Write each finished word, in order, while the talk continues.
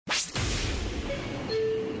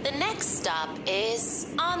The next stop is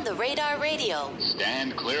On the Radar Radio.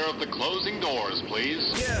 Stand clear of the closing doors,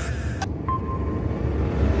 please. Yeah.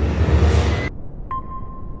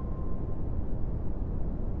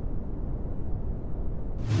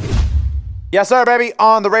 Yes, sir, baby.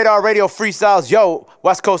 On the Radar Radio Freestyles. Yo,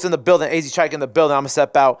 West Coast in the building. AZ Chike in the building. I'm going to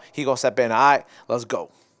step out. He going to step in. All right, let's go.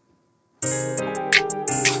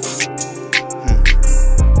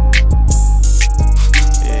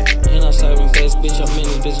 And I'm serving bass, bitch. I'm in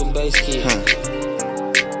this bitch with bass kid.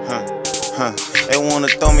 They wanna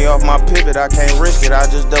throw me off my pivot, I can't risk it, I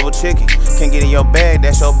just double check it. Can't get in your bag,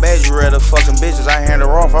 that's your badge, you rather fucking bitches. I hand her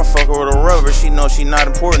off, I fuck her with a rubber, she know she not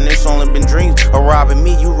important, it's only been dreams of robbing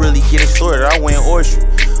me, you really get extorted, I win oyster.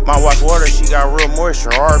 My watch water, she got real moisture.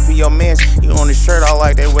 RP your mans, you on this shirt, I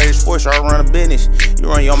like that way to sports, I run a business. You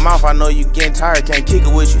run your mouth, I know you getting tired, can't kick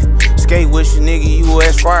it with you. Skate with you, nigga, you a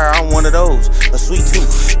Esquire, I'm one of those. A sweet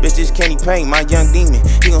tooth, bitch, this candy paint, my young demon.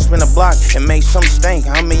 He gon' spin a block and make some stank.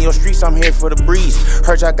 I'm in your streets, I'm here for the breeze.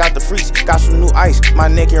 Heard y'all got the freaks, got some new ice, my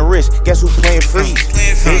neck and wrist. Guess who playing freeze?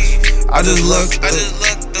 Bitch, I just looked up.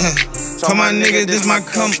 Told my nigga this my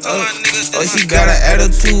come up. Oh, she got an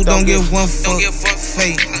attitude, don't give one fuck.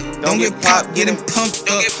 Hey, don't get popped, getting pumped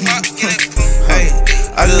up. Hey,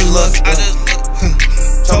 I just looked up.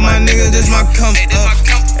 Told my nigga this my come up.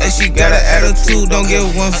 And she got an attitude, don't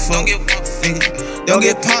give one fuck. Don't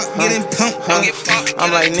get popped, getting pumped up.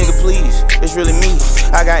 I'm like, nigga, please, it's really me.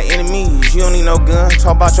 I got enemies, you don't need no gun.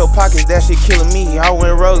 Talk about your pockets, that shit killing me. I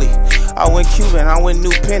went rollie, I went Cuban, I went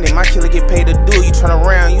new pendant. My killer get paid to do it. You turn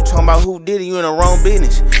around, you talking about who did it, you in the wrong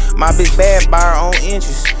business. My bitch bad by her own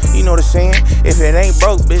interest. You know the saying, if it ain't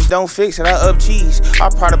broke, bitch, don't fix it. I up cheese. I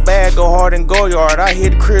part a bag, go hard and go yard. I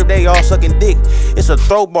hit the crib, they all sucking dick. It's a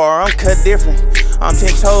throw bar, I'm cut different. I'm 10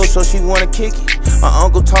 toes, so she wanna kick it. My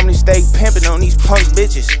uncle told me to stay pimping on these punk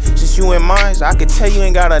bitches. Since you in mine, I can tell you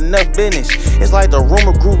ain't got enough business. It's like the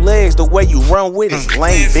rumor grew legs, the way you run with it.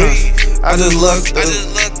 Lame bitch. I just looked up.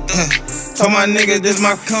 Told my nigga this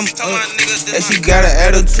my come up. And she got an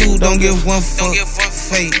attitude, don't give one fuck.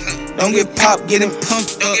 Hey, don't get popped, getting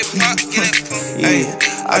pumped up. Hey,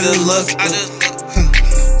 I just looked up.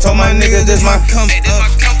 Told my nigga this my come up.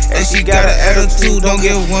 And she got an attitude, don't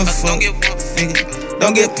give one fuck.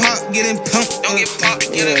 Don't get popped, getting pumped up.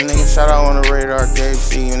 Yeah, nigga, shout out on the radar, Gabe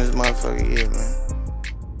C in this motherfucker, yeah, man.